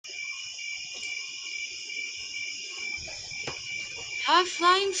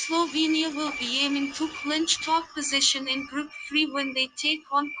High-flying Slovenia will be aiming to clinch top position in Group 3 when they take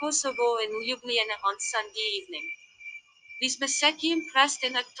on Kosovo in Ljubljana on Sunday evening. Visbaseki impressed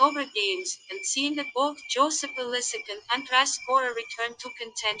in October games, and seeing that both Josip Ilicic and Andras Skora return to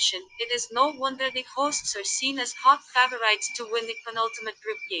contention, it is no wonder the hosts are seen as hot favorites to win the penultimate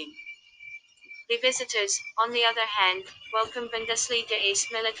group game. The visitors, on the other hand, welcome Bundesliga ace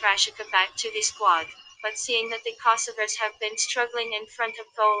Milit Rashica back to the squad, but seeing that the Kosovars have been struggling in front of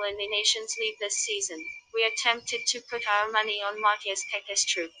goal in the Nations League this season, we are tempted to put our money on Matthias Keka's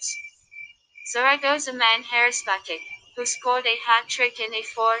troops. Zaragoza man Haris Bakic, who scored a hat-trick in a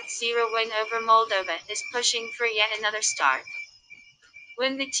 4-0 win over Moldova, is pushing for yet another start.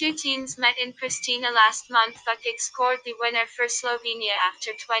 When the two teams met in Pristina last month, Bakic scored the winner for Slovenia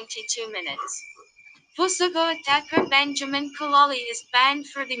after 22 minutes. Kosovo attacker Benjamin Kolali is banned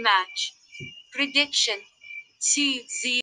for the match. Prediction: 2-0.